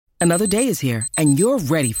Another day is here, and you're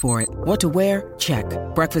ready for it. What to wear? Check.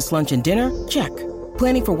 Breakfast, lunch, and dinner? Check.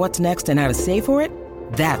 Planning for what's next and how to save for it?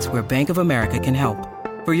 That's where Bank of America can help.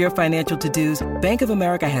 For your financial to-dos, Bank of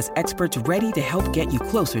America has experts ready to help get you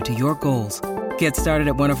closer to your goals. Get started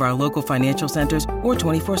at one of our local financial centers or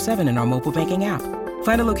 24/7 in our mobile banking app.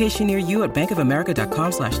 Find a location near you at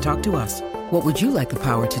bankofamerica.com/talktous. What would you like the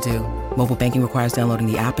power to do? Mobile banking requires downloading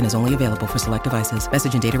the app and is only available for select devices.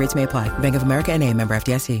 Message and data rates may apply. Bank of America N.A., member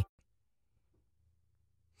FDIC.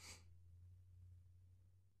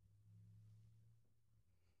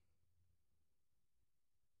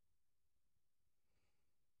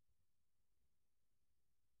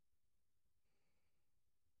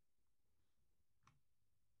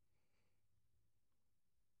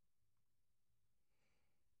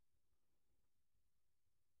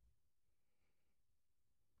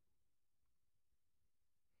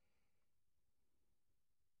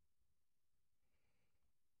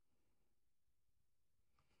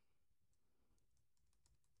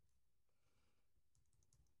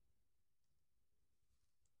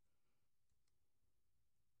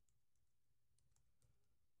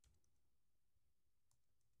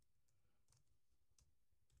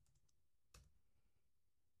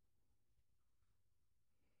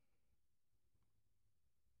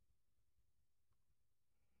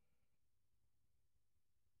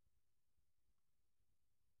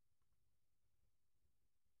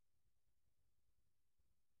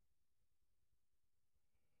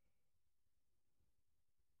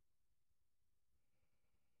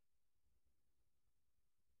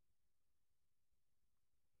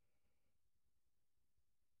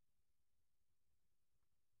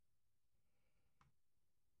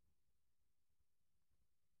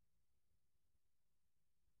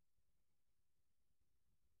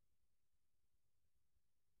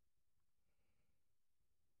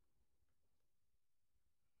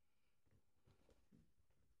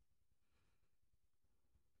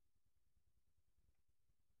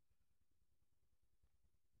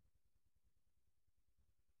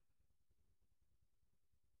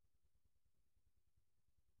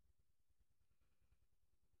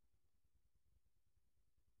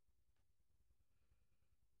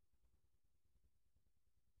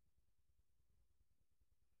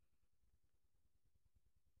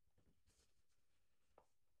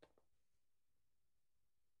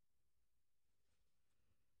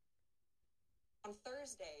 On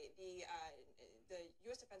Thursday, the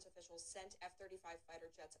U.S. defense officials sent F-35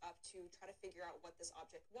 fighter jets up to try to figure out what this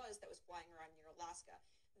object was that was flying around near Alaska.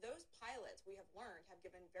 Those pilots, we have learned, have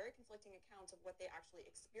given very conflicting accounts of what they actually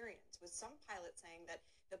experienced, with some pilots saying that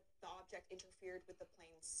the object interfered with the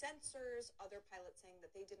plane's sensors, other pilots saying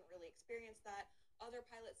that they didn't really experience that, other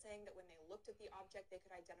pilots saying that when they looked at the object, they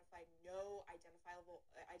could identify no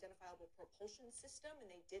identifiable propulsion system,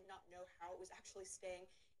 and they did not know how it was actually staying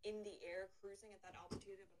in the air, cruising at that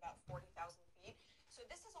altitude of about 40,000 feet. So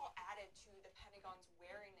this has all added to the Pentagon's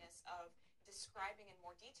wariness of describing in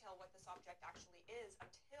more detail what this object actually is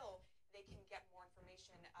until they can get more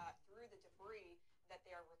information through the debris that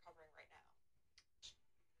they are recovering right now.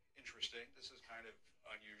 Interesting. This is kind of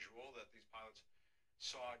unusual that these pilots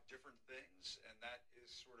saw different things, and that is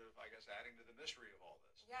sort of, I guess, adding to the mystery of all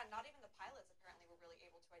this. Yeah, not even the pilots apparently were really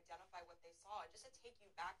able to identify what they saw. Just to take you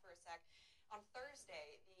back for a sec, on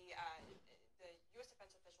Thursday, the U.S.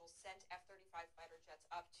 defense officials sent F-35 fighter jets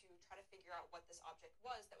up to try to figure out what this object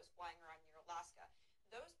was that was flying around near Alaska.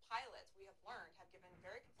 Those pilots, we have learned, have given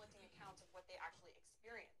very conflicting accounts of what they actually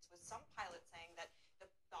experienced, with some pilots saying that the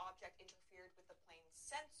object interfered with the plane's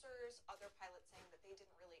sensors, other pilots saying that they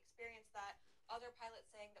didn't really experience that, other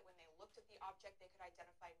pilots saying that when they looked at the object, they could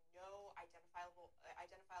identify no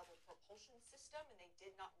identifiable propulsion system, and they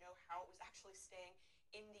did not know how it was actually staying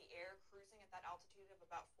in the air, cruising at that altitude of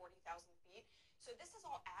about 40,000 feet. So this has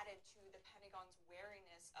all added to the Pentagon's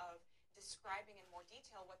wariness of describing in more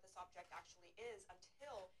detail what this object actually is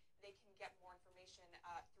until they can get more information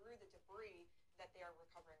through the debris that they are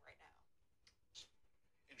recovering right now.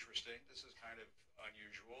 Interesting. This is kind of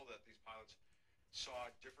unusual that these pilots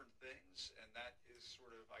saw different things, and that is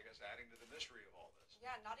sort of, I guess, adding to the mystery of all this.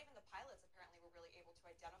 Yeah, not even the pilots apparently were really able to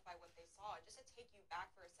identify what they saw. Just to take you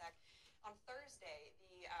back for a sec, on Thursday,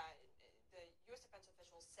 the U.S. defense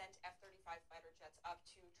officials sent F-35 fighter jets up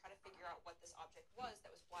to try to figure out what this object was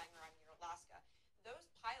that was flying around near Alaska. Those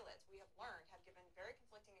pilots, we have learned, have given very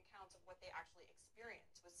conflicting accounts of what they actually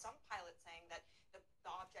experienced, with some pilots saying that the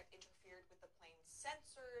object interfered with the plane's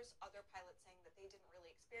sensors, other pilots saying that they didn't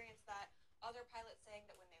really experience that, other pilots saying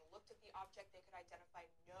that when they looked at the object, they could identify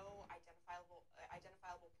no identifiable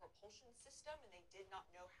propulsion system, and they did not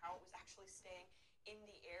know how it was actually staying in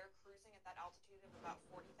the air, cruising at that altitude of about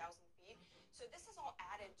 40,000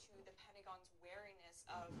 Pentagon's wariness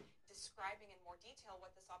of describing in more detail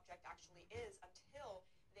what this object actually is until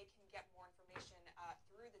they can get more information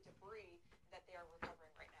through the debris that they are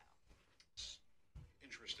recovering right now.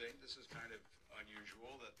 Interesting. This is kind of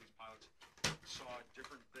unusual that these pilots saw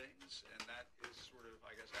different things, and that is sort of,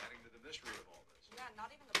 I guess, adding to the mystery of all this. Yeah,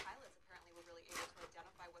 not even the pilots apparently were really able to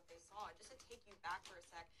identify what they saw. Just to take you back for a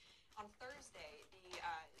sec, on Thursday, the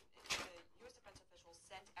U.S. defense officials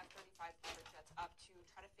sent F-35 fighter jets up to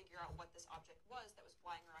try to figure out what this object was that was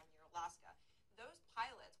flying around near Alaska. Those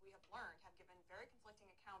pilots, we have learned, have given very conflicting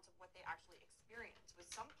accounts of what they actually experienced, with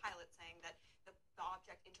some pilots saying that the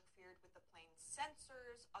object interfered with the plane's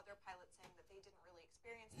sensors, other pilots saying that they didn't really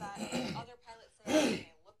experience that, other pilots saying that when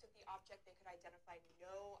they looked at the object, they could identify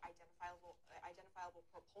no identifiable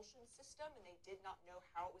propulsion system, and they did not know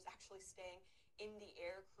how it was actually staying in the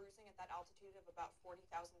air, cruising at that altitude of about 40,000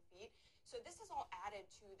 feet. So this is all added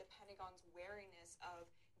to the Pentagon's wariness of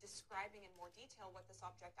describing in more detail what this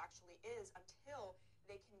object actually is until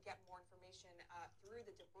they can get more information through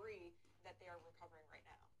the debris that they are recovering right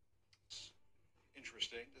now.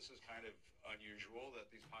 Interesting. This is kind of unusual that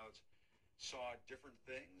these pilots saw different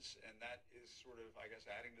things, and that is sort of, I guess,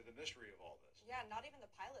 adding to the mystery of all this. Yeah, not even the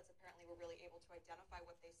pilots apparently were really able to identify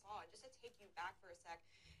what they saw. Just to take you back for a sec,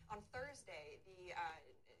 on Thursday, the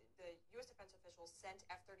U.S. defense officials sent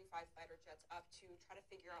F-35 fighter jets up to try to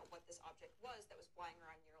figure out what this object was that was flying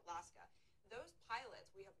around near Alaska. Those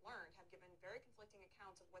pilots, we have learned, have given very conflicting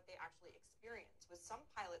accounts of what they actually experienced, with some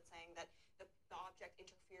pilots saying that the object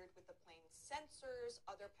interfered with the plane's sensors,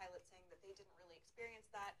 other pilots saying that they didn't really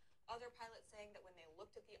experience that, other pilots saying that when they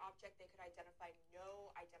looked at the object, they could identify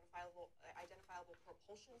no identifiable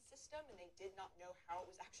propulsion system, and they did not know how it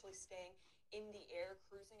was actually staying in the air,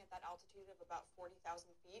 cruising at that altitude of about 40,000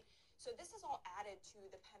 feet. So this is all added to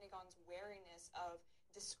the Pentagon's wariness of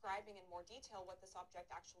describing in more detail what this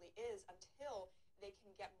object actually is until they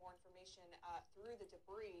can get more information through the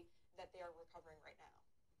debris that they are recovering right now.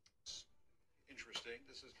 Interesting.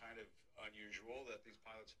 This is kind of unusual that these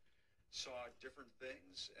pilots saw different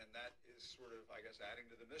things, and that is sort of, I guess,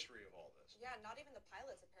 adding to the mystery of all this. Yeah, not even the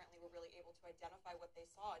pilots apparently were really able to identify what they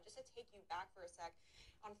saw. Just to take you back for a sec,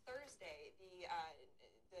 on Thursday, the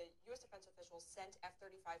U.S. defense officials sent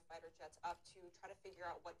F-35 fighter jets up to try to figure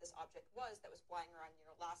out what this object was that was flying around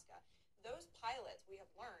near Alaska. Those pilots, we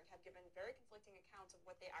have learned, have given very conflicting accounts of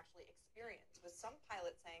what they actually experienced, with some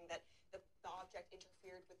pilots saying that the object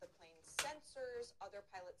interfered with the plane's sensors, other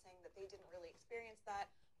pilots saying that they didn't really experience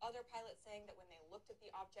that, other pilots saying that when they looked at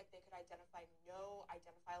the object, they could identify no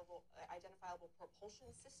identifiable propulsion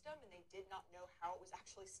system, and they did not know how it was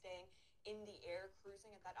actually staying in the air,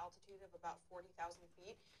 cruising at that altitude of about 40,000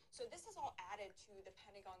 feet. So this is all added to the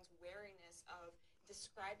Pentagon's wariness of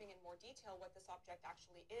describing in more detail what this object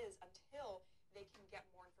actually is until they can get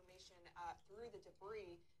more information through the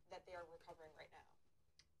debris that they are recovering right now.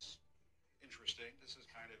 Interesting. This is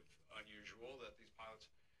kind of unusual that these pilots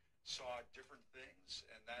saw different things,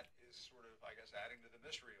 and that is sort of, I guess, adding to the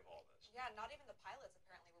mystery of all this. Yeah, not even the pilots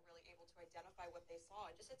apparently were really able to identify what they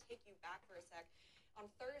saw. Just to take you back for a sec, on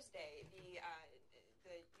Thursday, the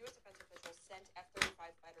U.S. defense officials sent F-35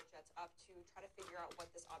 fighter jets up to try to figure out what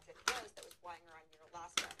this object was that was flying around near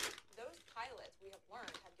Alaska. Those pilots, we have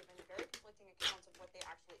learned, have given very conflicting accounts of what they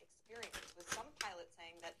actually experienced, with some pilots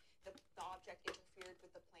saying that the object interfered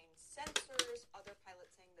with the plane's sensors, other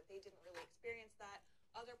pilots saying that they didn't really experience that,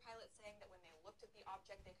 other pilots saying that when they looked at the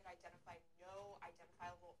object, they could identify no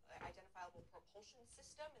identifiable propulsion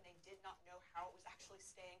system, and they did not know how it was actually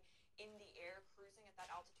staying in the air, cruising at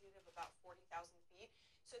that altitude of about 40,000 feet.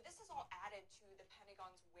 So this is all added to the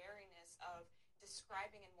Pentagon's wariness of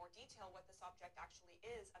describing in more detail what this object actually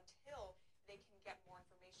is until they can get more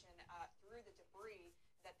information through the debris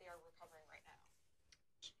that they are recovering right now.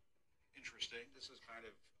 Interesting. This is kind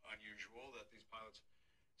of unusual that these pilots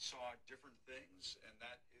saw different things, and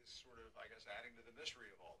that is sort of, I guess, adding to the mystery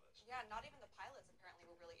of all this. Yeah, not even the pilots apparently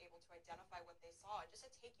were really able to identify what they saw. Just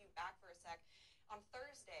to take you back for a sec, on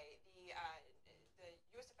Thursday, the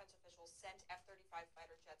U.S. defense officials sent F-35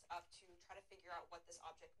 fighter jets up to try to figure out what this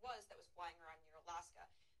object was that was flying around near Alaska.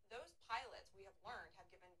 Those pilots, we have learned, have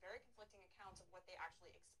given very conflicting accounts of what they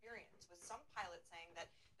actually experienced, with some pilots saying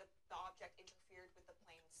that the object interfered with the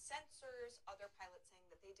plane's sensors, other pilots saying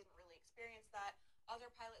that they didn't really experience that,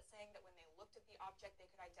 other pilots saying that when they looked at the object,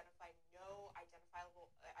 they could identify no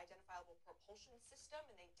identifiable propulsion system,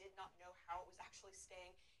 and they did not know how it was actually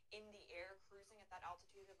staying in the air, cruising at that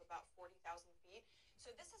altitude of about 40,000 feet.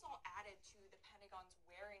 So this is all added to the Pentagon's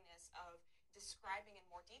wariness of describing in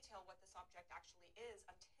more detail what this object actually is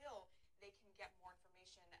until they can get more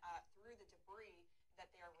information through the debris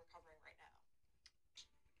that they are recovering right now.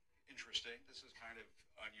 Interesting. interesting. This is kind of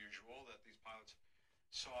unusual that these pilots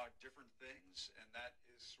saw different things, and that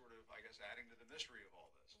is sort of, I guess, adding to the mystery of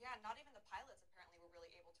all this. Yeah, not even the pilots apparently were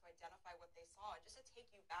really able to identify what they saw. Just to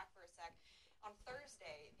take you back for a sec, on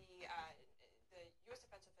Thursday, the U.S.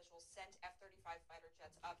 defense officials sent F-35 fighter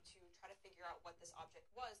jets up to try to figure out what this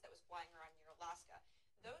object was that was flying around near Alaska.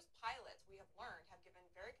 Those pilots, we have learned, have given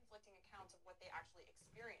very conflicting accounts of what they actually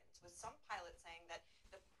experienced, with some pilots saying that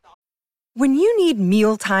the When you need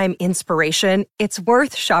mealtime inspiration, it's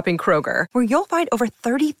worth shopping Kroger, where you'll find over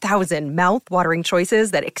 30,000 mouth-watering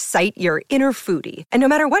choices that excite your inner foodie. And no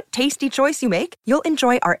matter what tasty choice you make, you'll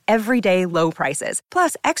enjoy our everyday low prices,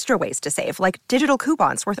 plus extra ways to save, like digital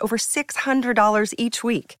coupons worth over $600 each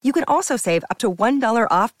week. You can also save up to $1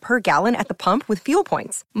 off per gallon at the pump with fuel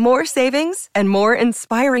points. More savings and more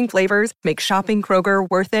inspiring flavors make shopping Kroger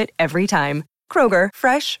worth it every time. Kroger,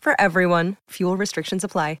 fresh for everyone. Fuel restrictions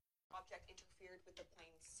apply.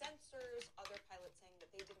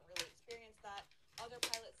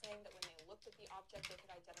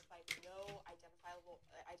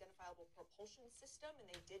 propulsion system, and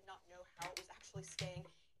they did not know how it was actually staying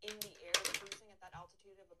in the air, cruising at that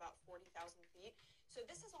altitude of about 40,000 feet. So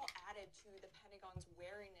this is all added to the Pentagon's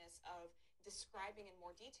wariness of describing in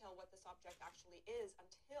more detail what this object actually is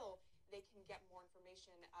until they can get more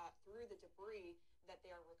information through the debris that they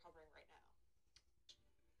are recovering right now.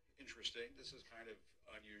 Interesting. This is kind of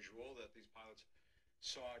unusual that these pilots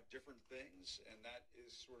saw different things, and that is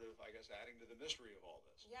sort of, I guess, adding to the mystery of all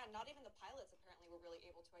this. Yeah, not even the pilots apparently were really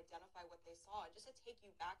able to identify what they saw. Just to take you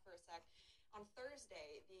back for a sec, on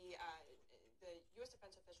Thursday, the U.S.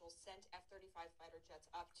 defense officials sent F-35 fighter jets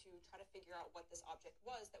up to try to figure out what this object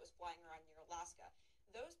was that was flying around near Alaska.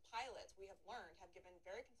 Those pilots, we have learned, have given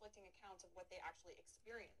very conflicting accounts of what they actually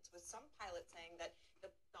experienced, with some pilots saying that the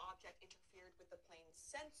object interfered with the plane's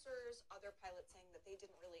sensors, other pilots saying that they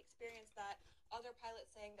didn't really experience that, other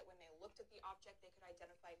pilots saying that when they looked at the object, they could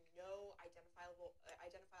identify no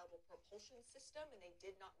identifiable propulsion system, and they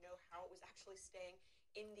did not know how it was actually staying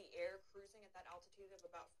in the air, cruising at that altitude of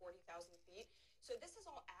about 40,000 feet. So this is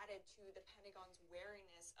all added to the Pentagon's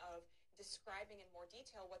wariness of describing in more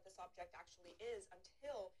detail what this object actually is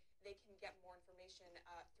until they can get more information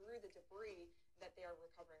through the debris that they are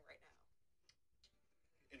recovering right now.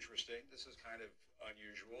 Interesting. This is kind of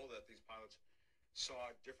unusual that these pilots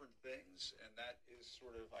saw different things, and that is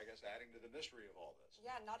sort of, I guess, adding to the mystery of all this.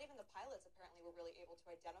 Yeah, not even the pilots apparently were really able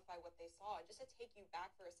to identify what they saw. Just to take you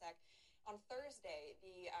back for a sec, on Thursday,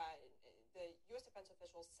 the U.S. defense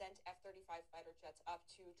officials sent F-35 fighter jets up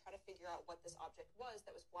to try to figure out what this object was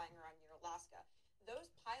that was flying around near Alaska.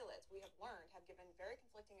 Those pilots, we have learned, have given very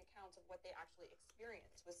conflicting accounts of what they actually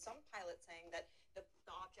experienced, with some pilots saying that the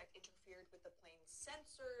object interfered with the plane's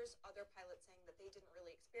sensors, other pilots saying that they didn't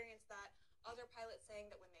really experience that, other pilots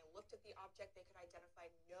saying that when they looked at the object, they could identify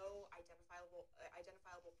no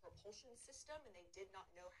identifiable propulsion system, and they did not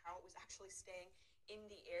know how it was actually staying in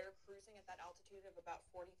the air, cruising at that altitude of about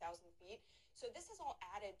 40,000 feet. So this is all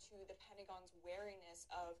added to the Pentagon's wariness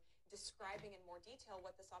of describing in more detail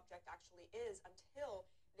what this object actually is until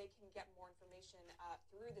they can get more information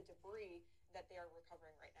through the debris that they are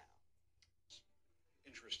recovering right now.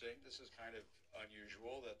 Interesting. This is kind of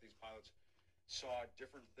unusual that these pilots saw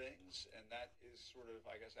different things, and that is sort of,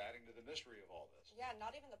 I guess, adding to the mystery of all this. Yeah,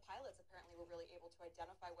 not even the pilots apparently were really able to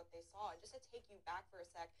identify what they saw. Just to take you back for a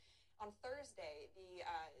sec, on Thursday, the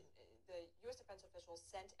U.S. defense officials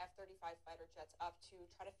sent F-35 fighter jets up to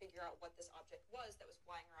try to figure out what this object was that was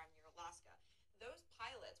flying around near Alaska. Those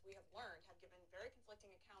pilots, we have learned, have given very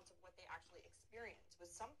conflicting accounts of what they actually experienced, with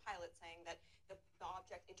some pilots saying that the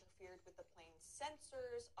object interfered with the plane's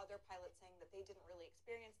sensors, other pilots saying that they didn't really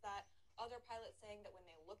experience that, other pilots saying that when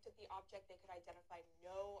they looked at the object, they could identify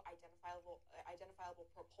no identifiable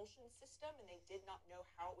propulsion system, and they did not know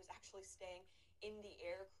how it was actually staying in the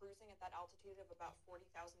air, cruising at that altitude of about 40,000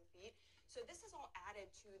 feet. So this is all added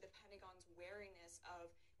to the Pentagon's wariness of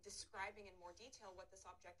describing in more detail what this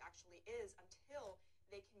object actually is until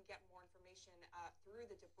they can get more information through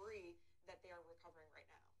the debris that they are recovering right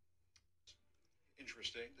now.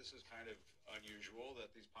 Interesting. This is kind of unusual that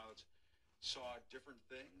these pilots saw different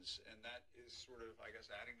things, and that is sort of, I guess,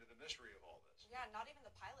 adding to the mystery of all this. Yeah, not even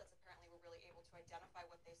the pilots apparently were really able to identify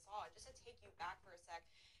what they saw. Just to take you back for a sec,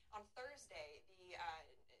 on Thursday, the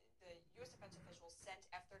U.S. defense officials sent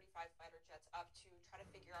F-35 fighter jets up to try to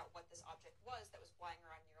figure out what this object was that was flying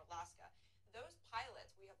around near Alaska. Those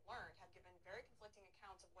pilots, we have learned, have given very conflicting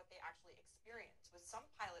accounts of what they actually experienced, with some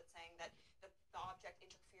pilots saying that the object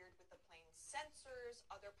interfered with the plane's sensors,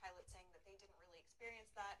 other pilots saying that they didn't really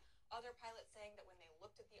experience that, other pilots saying that when they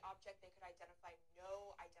looked at the object, they could identify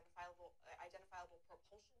no identifiable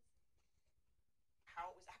propulsion.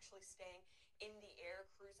 actually staying in the air,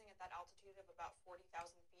 cruising at that altitude of about 40,000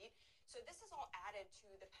 feet. So this is all added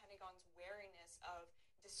to the Pentagon's wariness of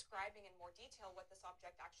describing in more detail what this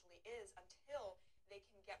object actually is until they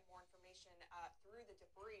can get more information through the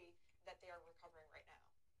debris that they are recovering right now.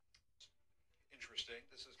 Interesting.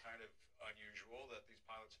 This is kind of unusual that these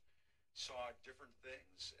pilots saw different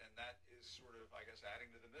things, and that is sort of, I guess,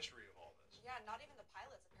 adding to the mystery of all this. Yeah, not even the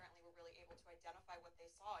pilots apparently were really able to identify what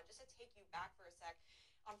they saw. Just to take you back for a sec,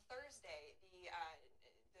 on Thursday, the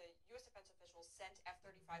U.S. defense officials sent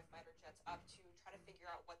F-35 fighter jets up to try to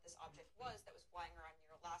figure out what this object was that was flying around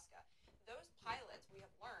near Alaska. Those pilots, we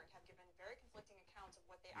have learned, have given very conflicting accounts of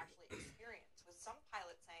what they actually experienced, with some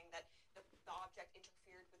pilots saying that the object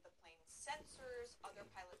interfered with the plane's sensors, other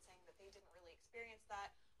pilots saying that they didn't really experience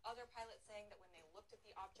that, other pilots saying that when they looked at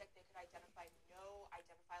the object, they could identify no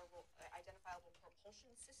identifiable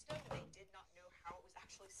propulsion system. They did not know how it was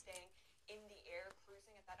actually staying in the air,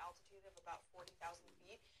 cruising at that altitude of about 40,000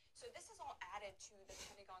 feet. So this is all added to the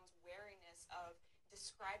Pentagon's wariness of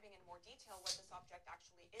describing in more detail what this object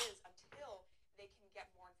actually is until they can get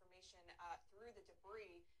more information through the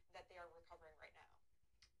debris that they are recovering right now.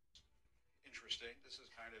 Interesting. This is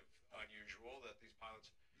kind of unusual that these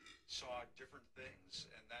pilots saw different things,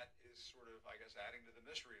 and that is sort of, I guess, adding to the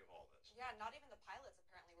mystery of all this. Yeah, not even the pilots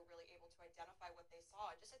apparently were really able to identify what they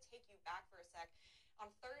saw. Just to take you back for a sec, on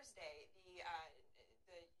Thursday, the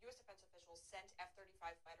U.S. defense officials sent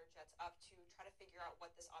F-35 fighter jets up to try to figure out what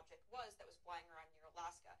this object was that was flying around near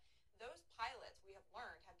Alaska. Those pilots, we have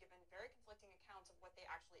learned, have given very conflicting accounts of what they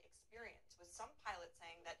actually experienced, with some pilots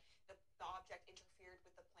saying that the object interfered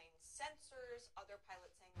with the plane's sensors, other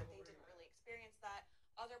pilots saying that they didn't really experience that,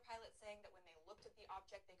 other pilots saying that when they looked at the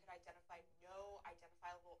object, they could identify no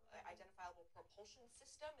identifiable propulsion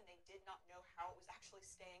system, and they did not know how it was actually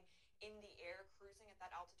staying in the air, cruising at that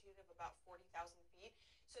altitude of about 40,000 feet.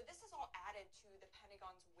 So this is all added to the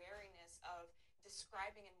Pentagon's wariness of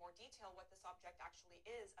describing in more detail what this object actually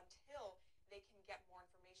is until they can get more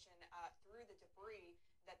information through the debris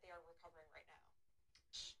that they are recovering right now.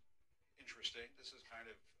 Interesting. This is kind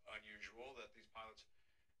of unusual that these pilots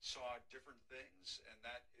saw different things, and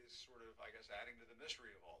that is sort of, I guess, adding to the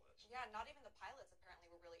mystery of all this. Yeah, not even the pilots apparently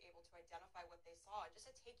were really able to identify what they saw. Just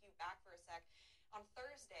to take you back for a sec, on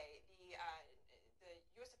Thursday, the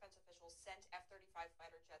U.S. defense officials sent F-35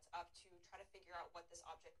 fighter jets up to try to figure out what this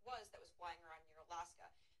object was that was flying around near Alaska.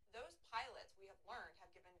 Those pilots, we have learned,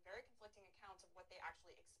 have given very conflicting accounts of what they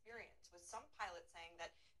actually experienced, with some pilots saying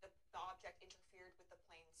that the object interfered with the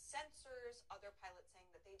plane's sensors, other pilots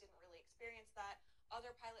saying that they didn't really experience that,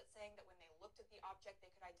 other pilots saying that when they looked at the object,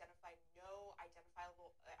 they could identify no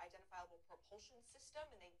identifiable propulsion system,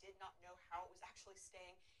 and they did not know how it was actually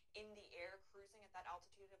staying in the air, cruising at that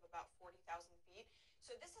altitude of about 40,000 feet.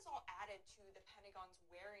 So this is all added to the Pentagon's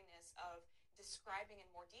wariness of describing in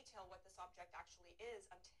more detail what this object actually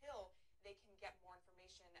is until they can get more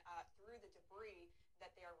information through the debris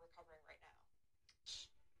that they are recovering right now.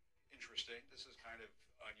 Interesting. This is kind of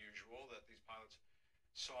unusual that these pilots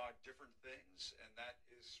saw different things, and that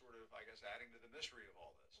is sort of, I guess, adding to the mystery of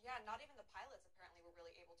all this. Yeah, not even the pilots apparently were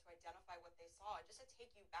really able to identify what they saw. Just to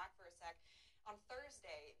take you back for a sec, on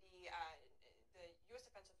Thursday, the U.S.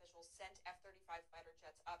 defense officials sent F-35 fighter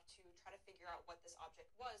jets up to try to figure out what this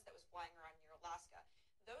object was that was flying around near Alaska.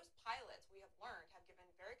 Those pilots, we have learned, have given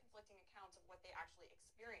very conflicting accounts of what they actually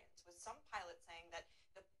experienced, with some pilots saying that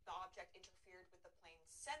the object interfered with the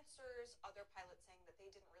plane's sensors, other pilots saying that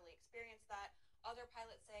they didn't really experience that, other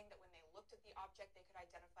pilots saying that when they looked at the object, they could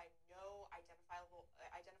identify no identifiable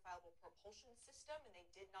propulsion system, and they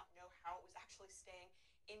did not know how it was actually staying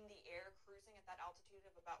in the air, cruising at that altitude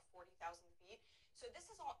of about 40,000 feet. So this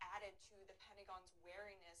is all added to the Pentagon's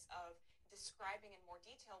wariness of describing in more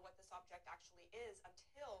detail what this object actually is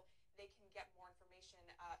until they can get more information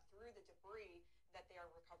through the debris that they are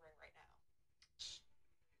recovering right now.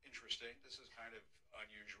 Interesting. This is kind of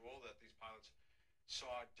unusual that these pilots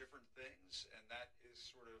saw different things, and that is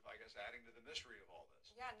sort of, I guess, adding to the mystery of all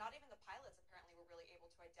this. Yeah, not even the pilots apparently were really able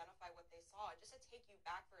to identify what they saw. Just to take you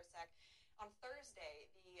back for a sec, on Thursday,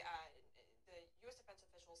 the U.S. defense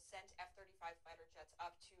officials sent F-35 fighter jets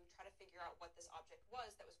up to try to figure out what this object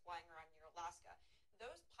was that was flying around near Alaska.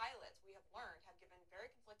 Those pilots, we have learned, have given very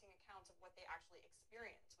conflicting accounts of what they actually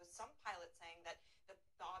experienced, with some pilots saying that the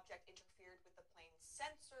object interfered with the plane's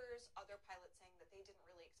sensors, other pilots saying that they didn't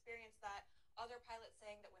really experience that, other pilots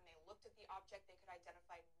saying that when they looked at the object, they could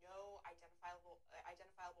identify no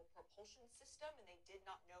identifiable propulsion system, and they did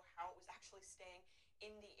not know how it was actually staying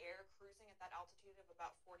in the air, cruising at that altitude of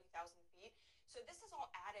about 40,000 feet. So this is all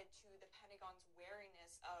added to the Pentagon's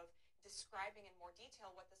wariness of describing in more detail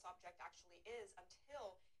what this object actually is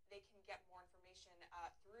until they can get more information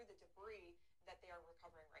through the debris that they are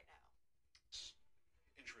recovering right now. It's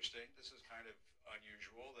interesting. This is kind of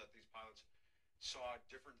unusual that these pilots saw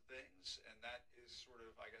different things, and that is sort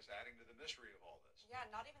of, I guess, adding to the mystery of all this. Yeah,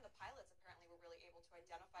 not even the pilots apparently were really able to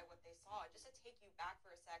identify what they saw. Just to take you back for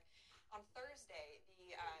a sec, on Thursday,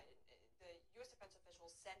 the U.S. defense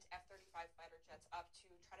officials sent F-35 fighter jets up to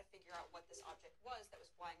try to figure out what this object was that was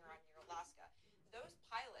flying around near Alaska. Those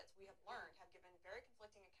pilots, we have learned, have given very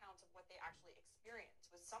conflicting accounts of what they actually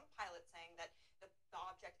experienced, with some pilots saying that the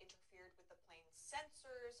object interfered with the plane's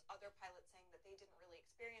sensors, other pilots saying that they didn't really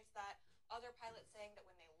experience that, other pilots saying that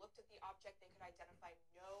when they looked at the object, they could identify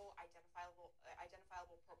no identifiable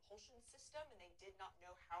propulsion system, and they did not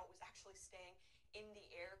know how it was actually staying in the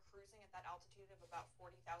air, cruising at that altitude of about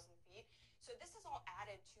 40,000 feet. So this is all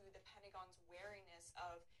added to the Pentagon's wariness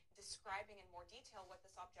of describing in more detail what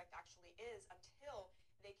this object actually is until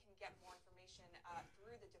they can get more information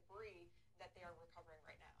through the debris that they are recovering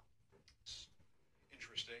right now. It's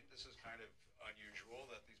interesting. This is kind of unusual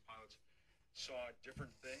that these pilots saw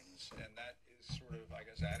different things, and that is sort of, I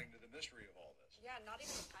guess, adding to the mystery of all this. Yeah, not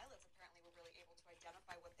even the pilots apparently were really able to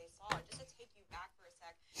identify what they saw. Just to take you back for a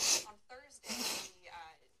sec, on Thursday, the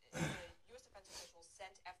U.S. defense officials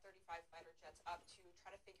sent F-35 fighter jets up to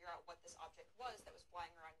try to figure out what this object was that was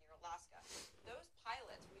flying around near Alaska. Those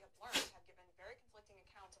pilots, we have learned, have given very conflicting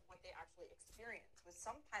accounts of what they actually experienced, with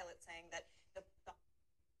some pilots saying that the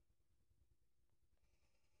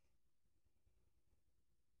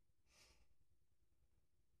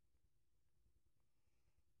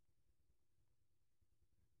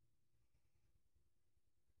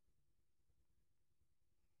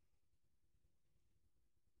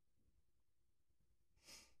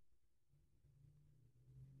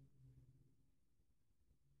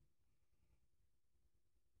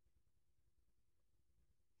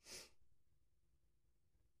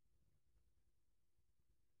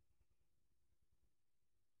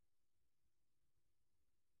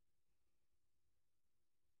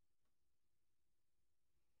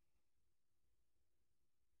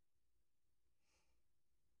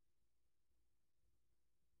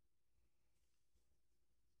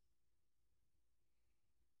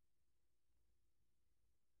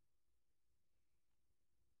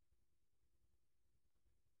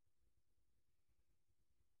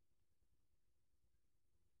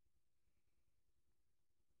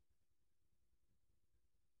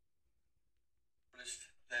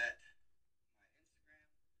noticed that my Instagram,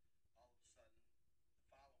 all of a sudden, the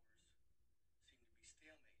followers seemed to be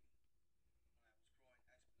stalemating when I was growing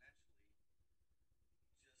exponentially just last month, as you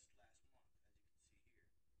can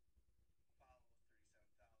see here. Follows 37,000,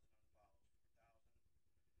 unfollows 4,000. Net overall growth of 33,000 followers. So I thought, that's weird. Like, what's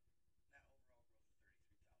going on with that? That's odd.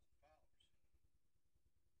 So I did a little more digging. This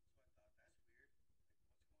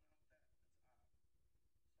is throughout the majority of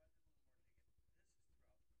July. Took a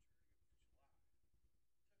dip, but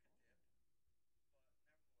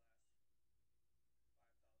nevertheless,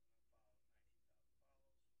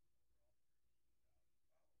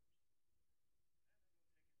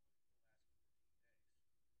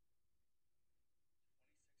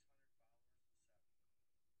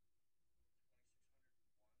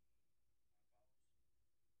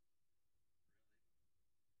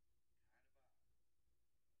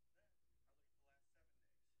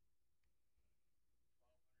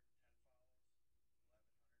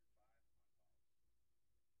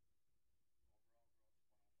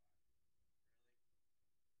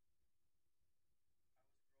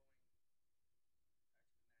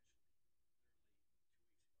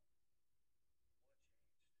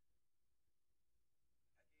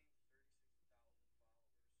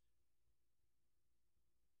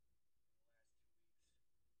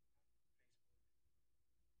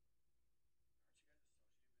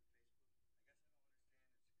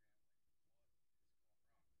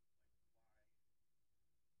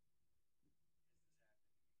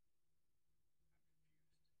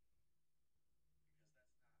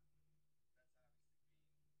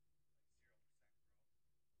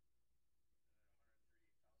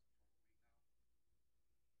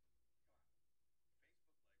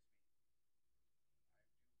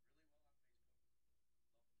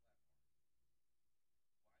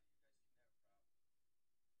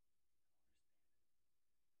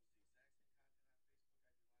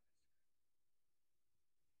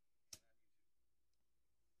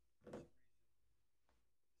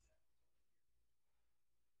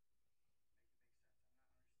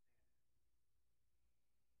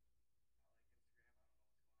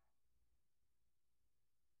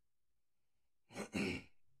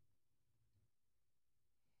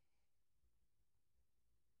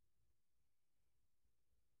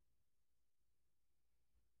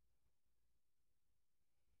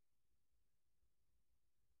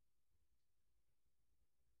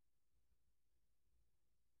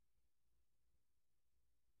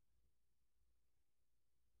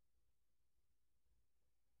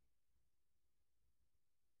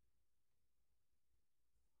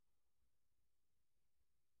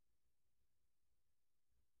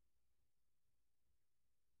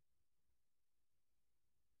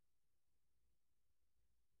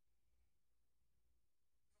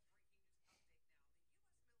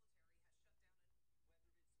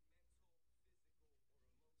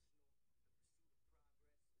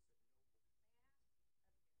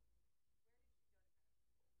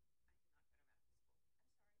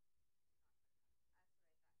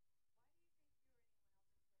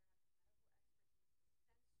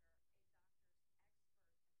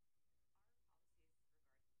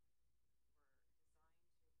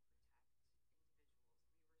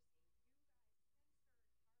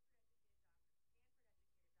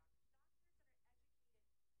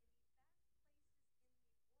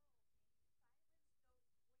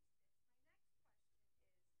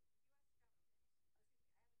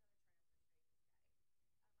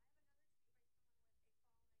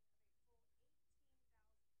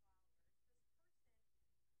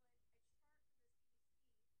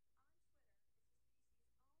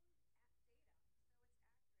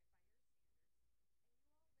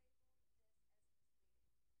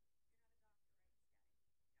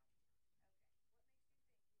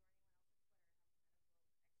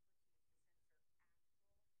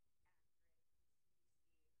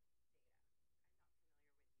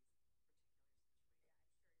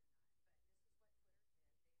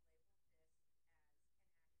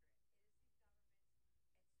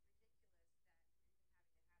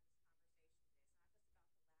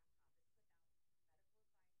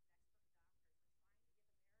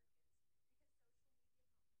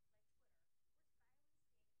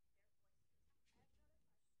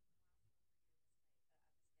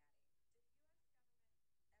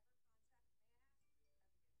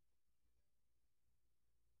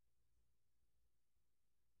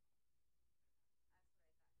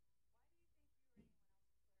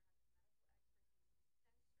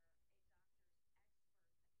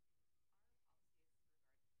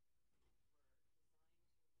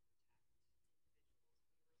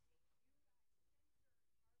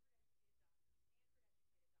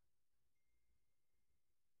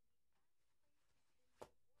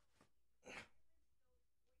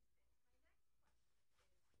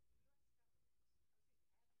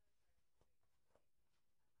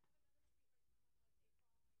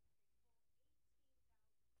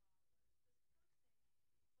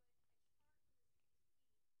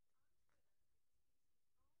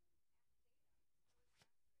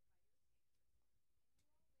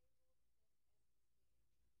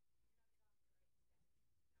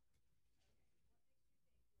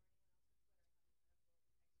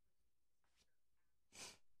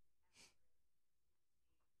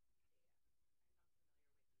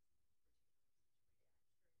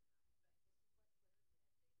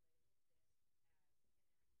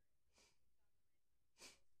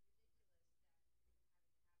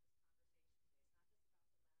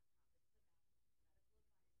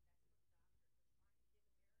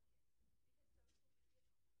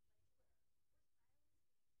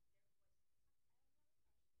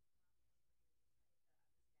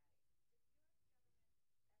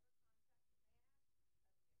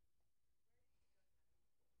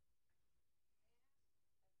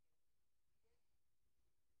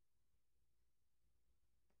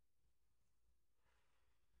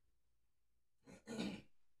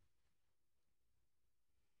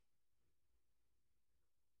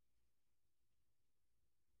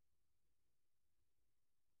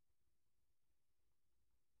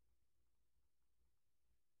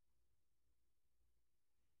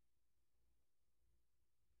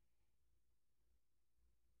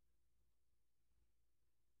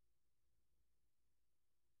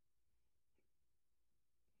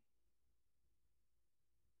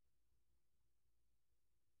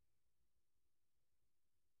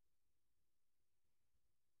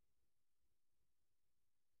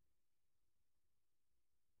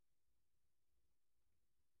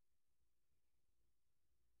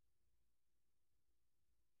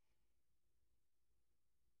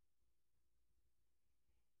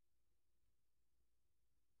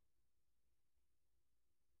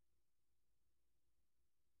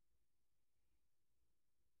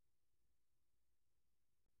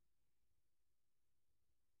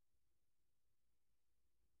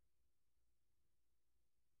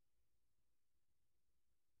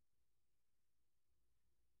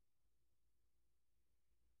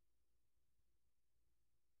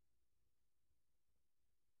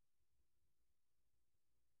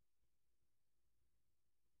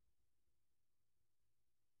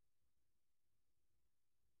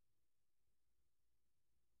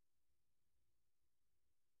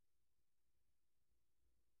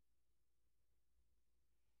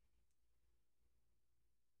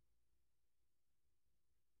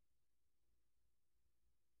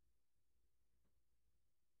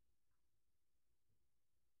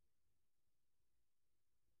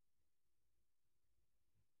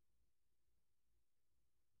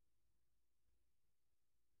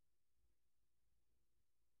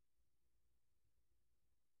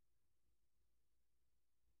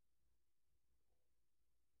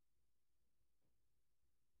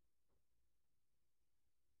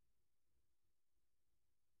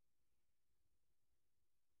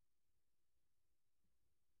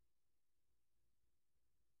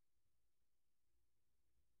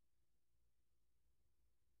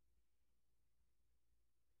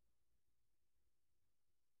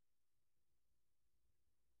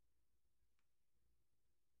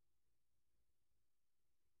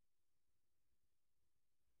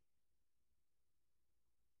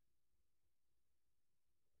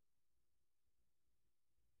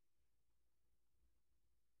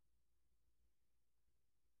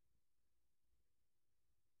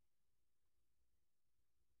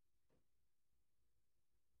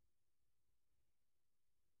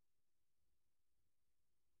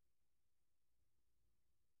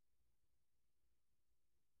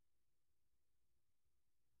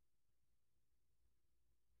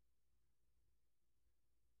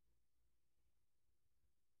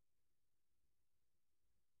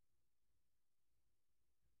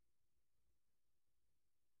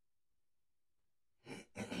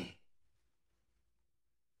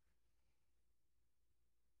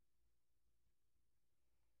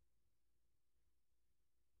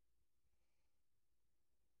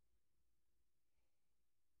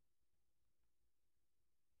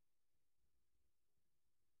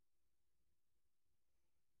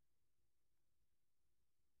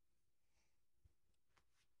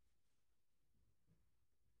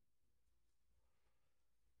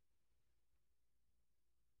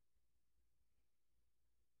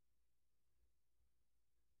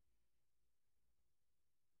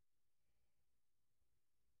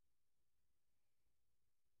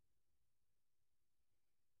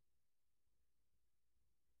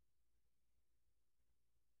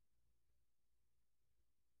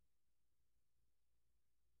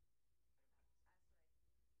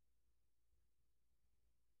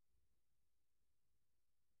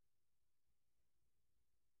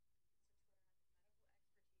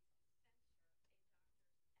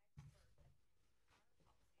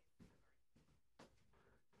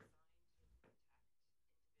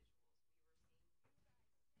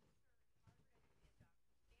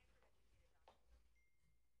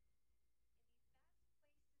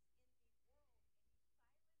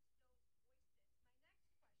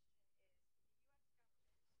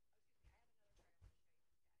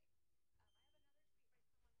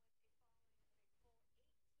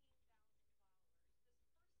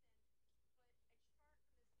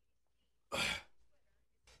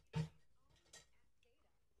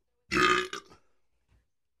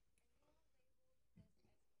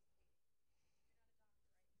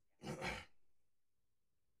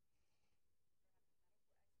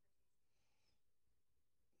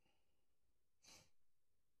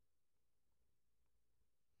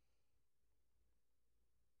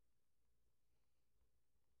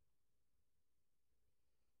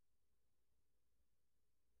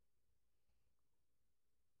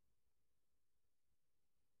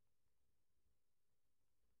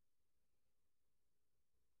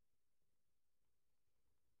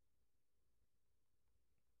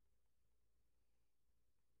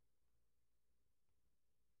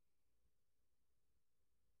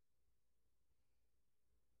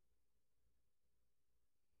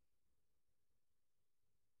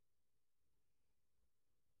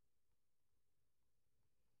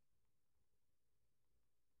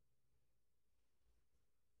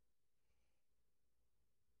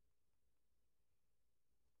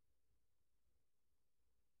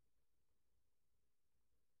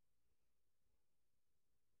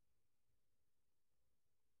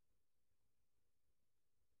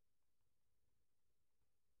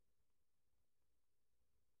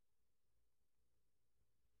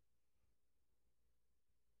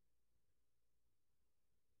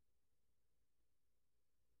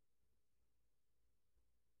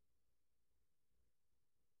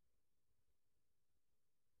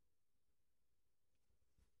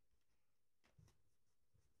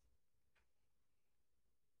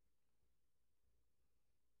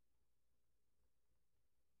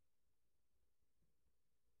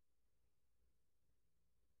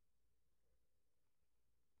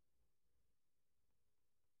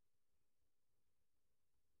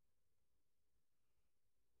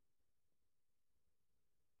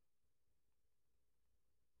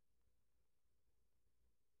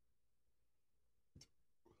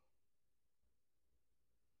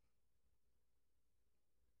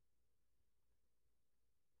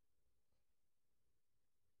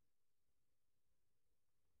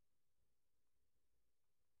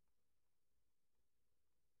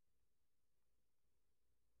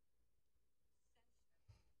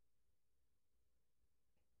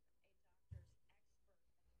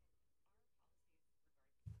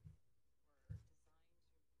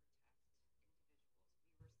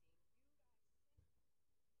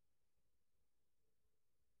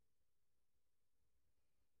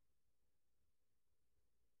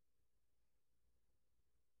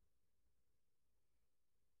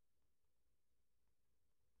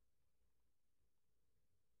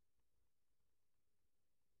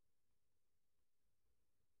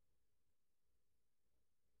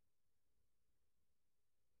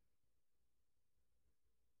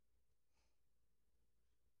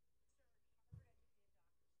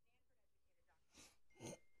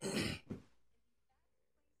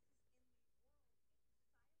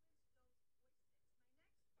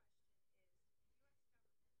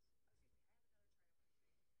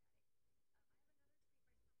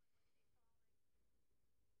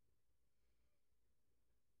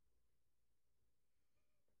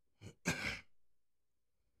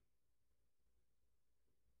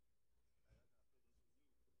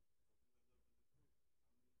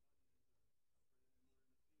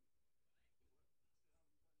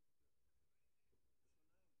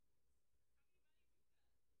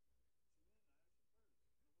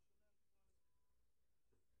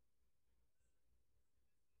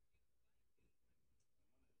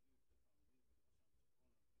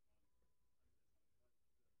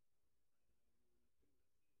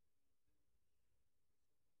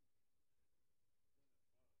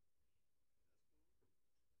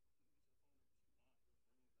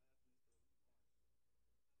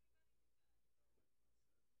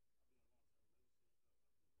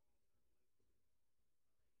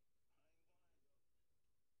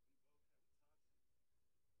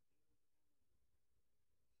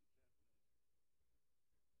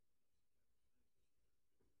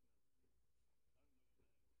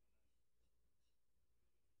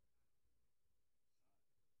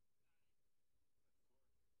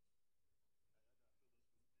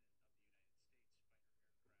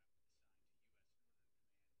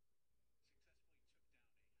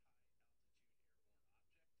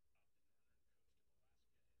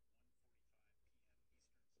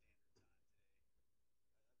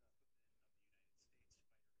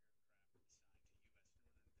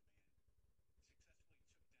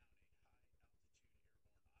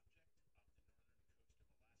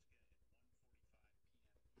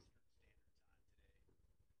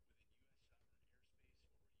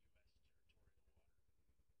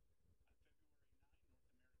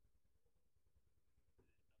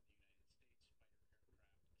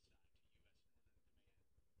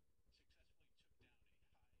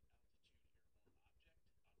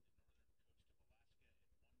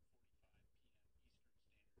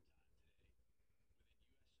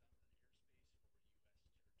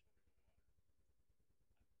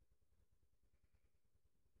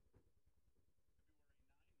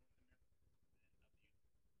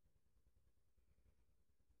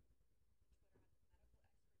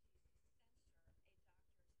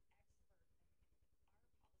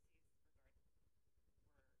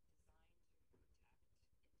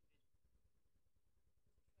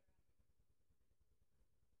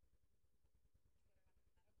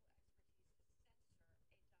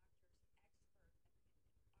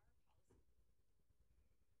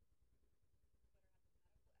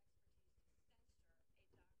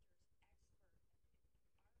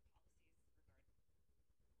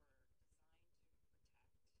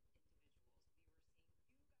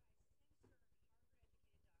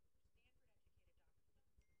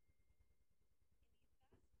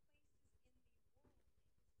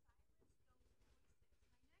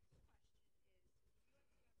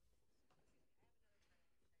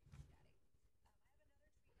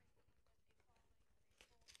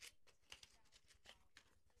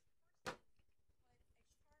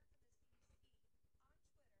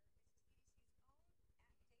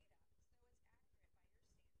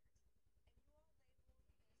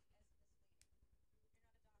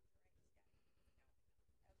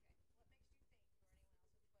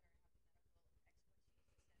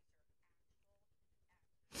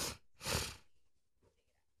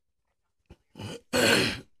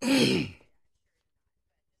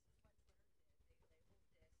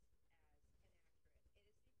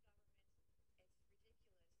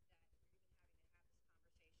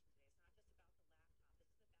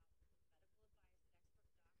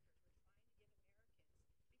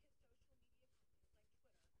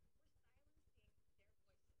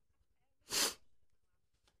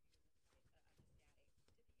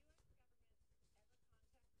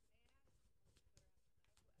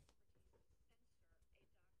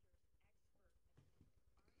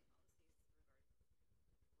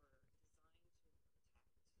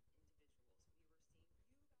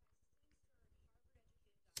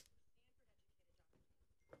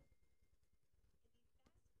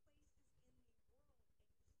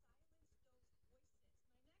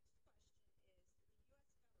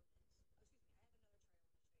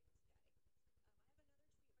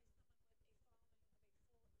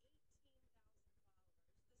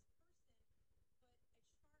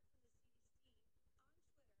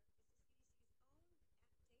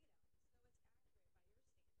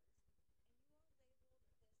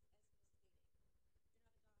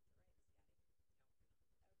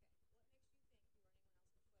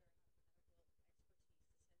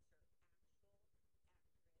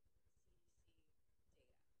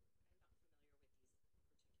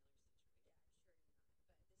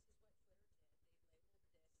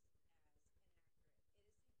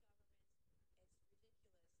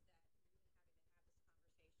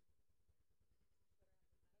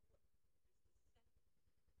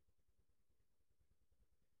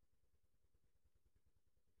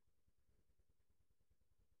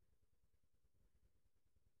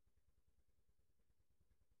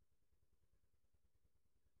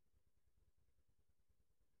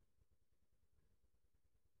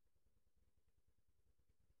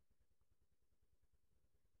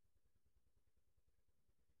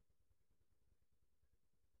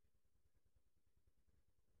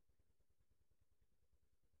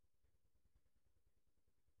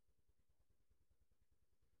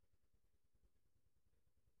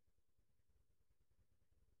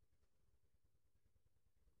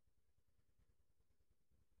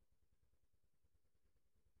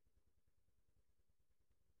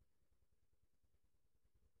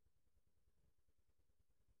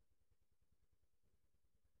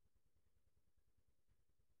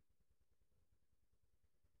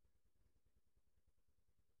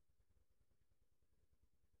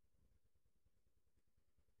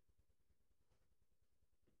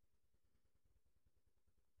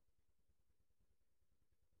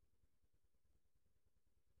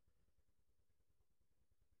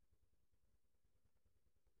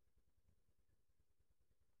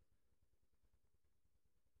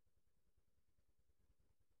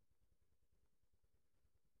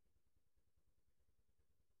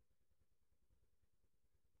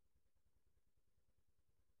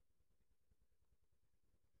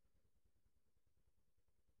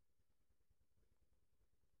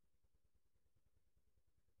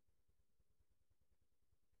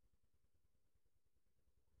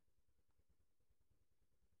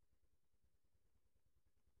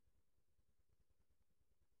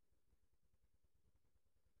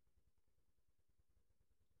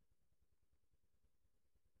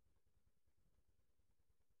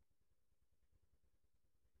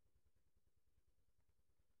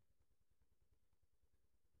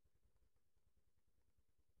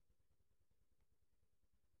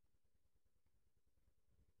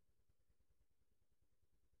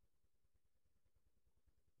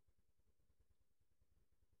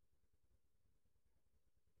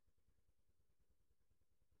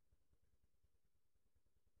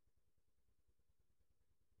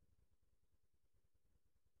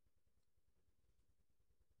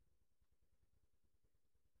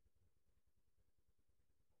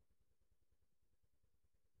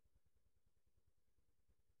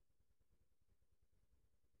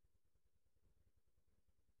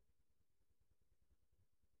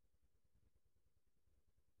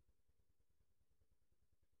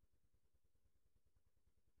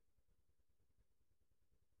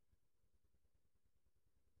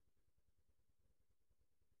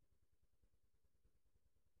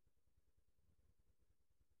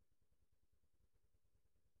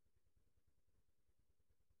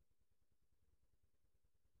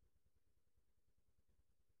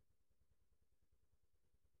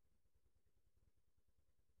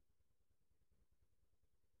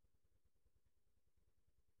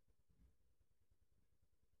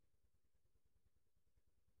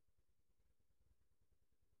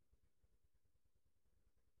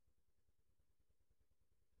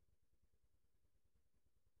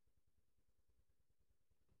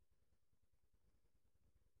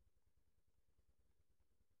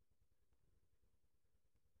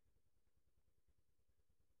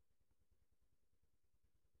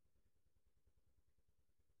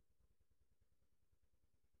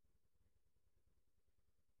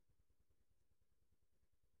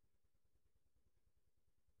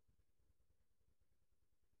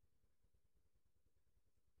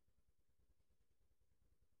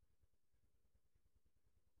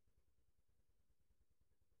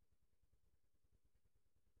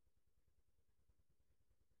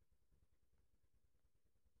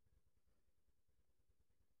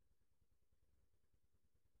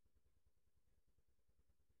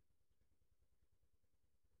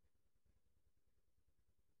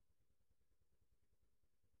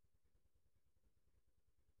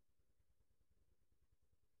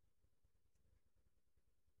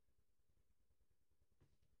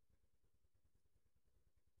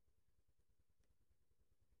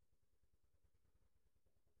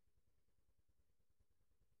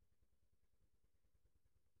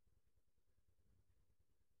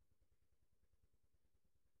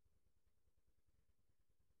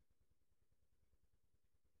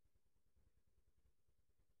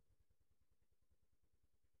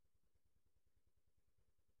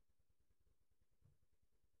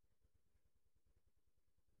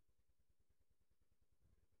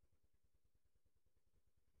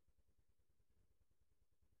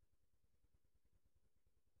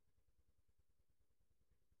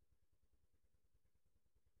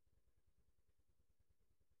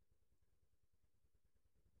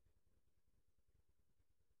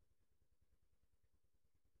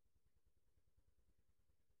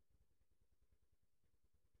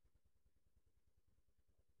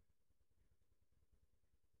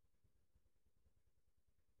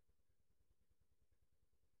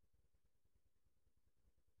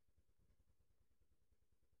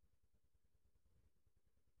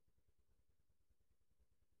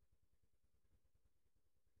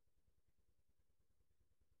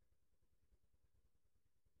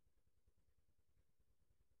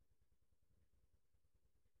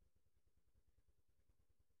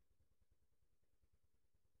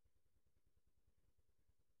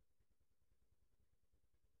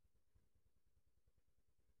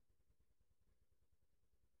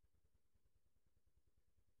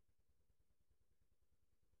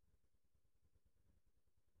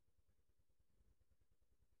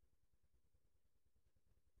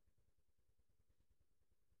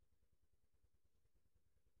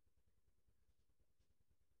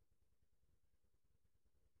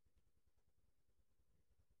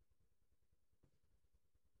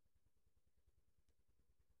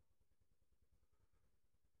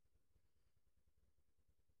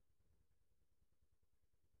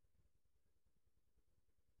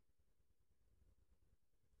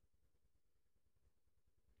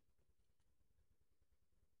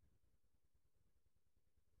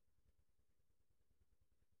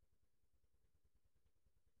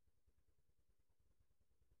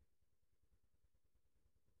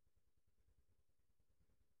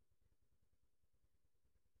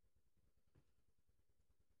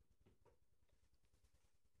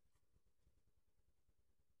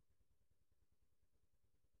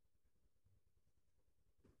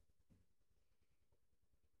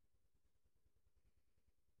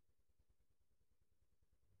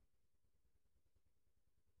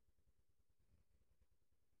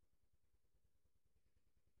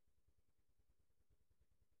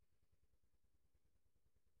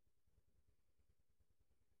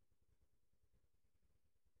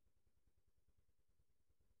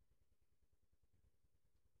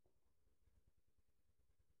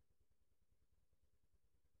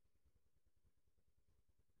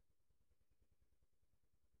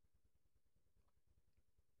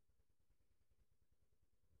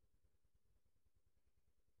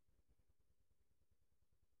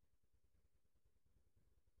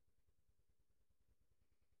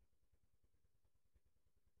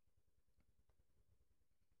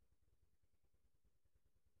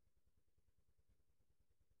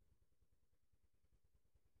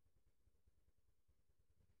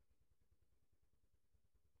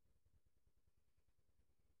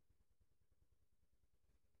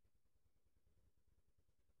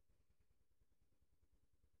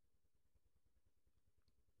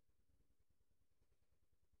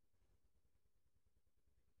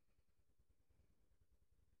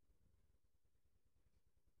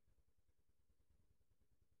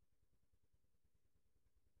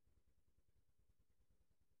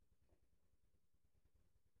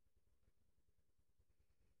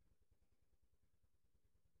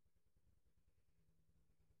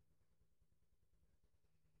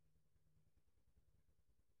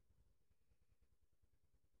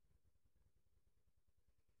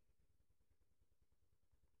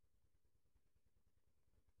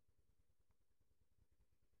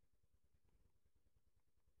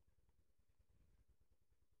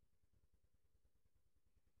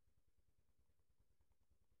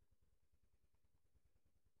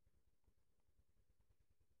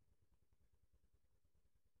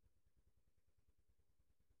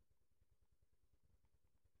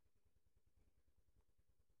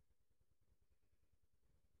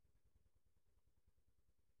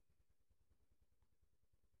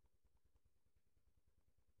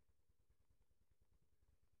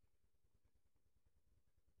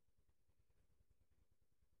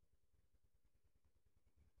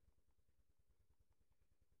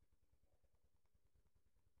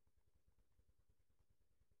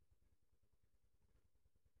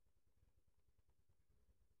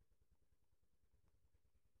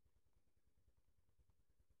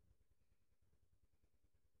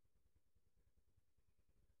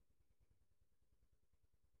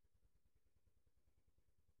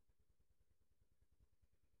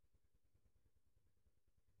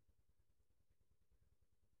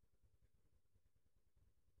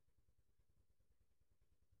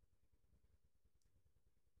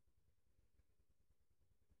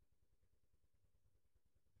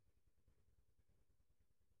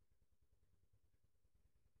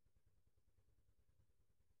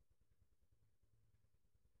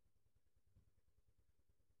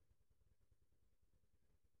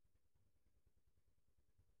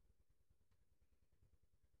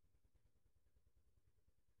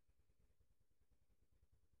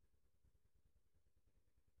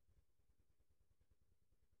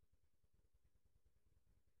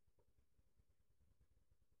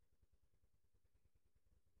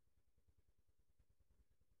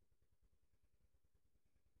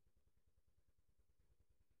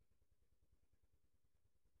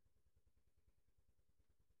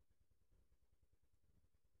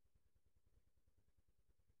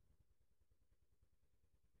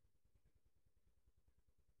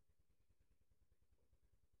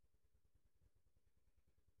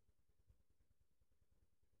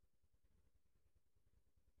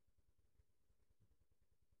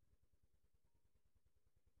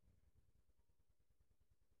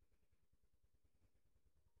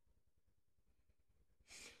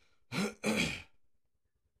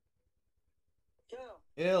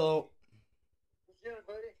 Hello. What's doing,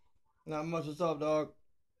 buddy? Not much. What's up, dog?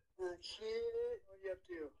 Shit. What you up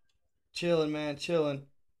to? Chilling, man. Chilling.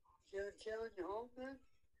 Chilling. You home, man?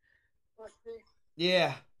 Must be.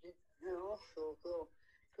 Yeah. No, cool.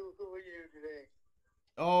 What are you doing today?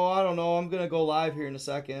 Oh, I don't know. I'm gonna go live here in a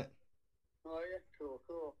second. Oh, yeah? Cool,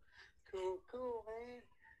 man.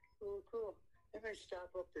 Cool. I might stop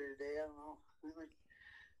up there today. I don't know. I might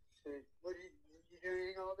say, what, you doing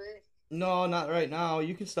anything all day? No, not right now.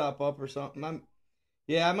 You can stop up or something.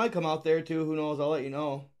 I might come out there too. Who knows? I'll let you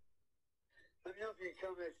know. Let me know if you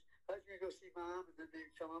can come. I was going to go see Mom and then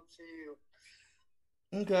maybe come up and see you.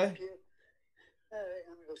 Okay. Yeah. All right,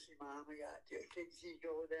 I'm going to go see Mom. I got to take Zeke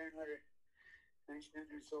over there and let her. She's been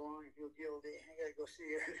there so long, I feel guilty. I got to go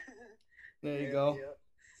see her. There you go.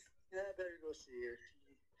 Yeah, I better go see her.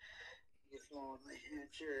 She gets lonely.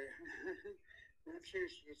 I'm sure. I'm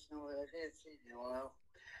sure she gets lonely. I haven't seen you in a while.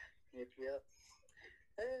 Yep.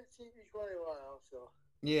 I haven't seen you in quite a while, so.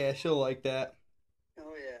 Yeah, she'll like that.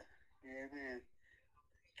 Oh, yeah. Yeah, man.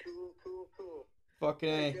 Cool. Fucking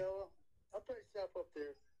A. Hey, I'll probably stop up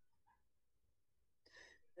there.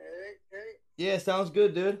 Hey. Yeah, sounds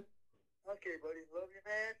good, dude. Okay, buddy. Love you,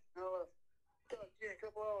 man. I'll talk to you in a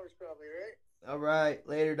couple hours probably, right? All right.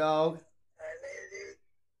 Later, dog.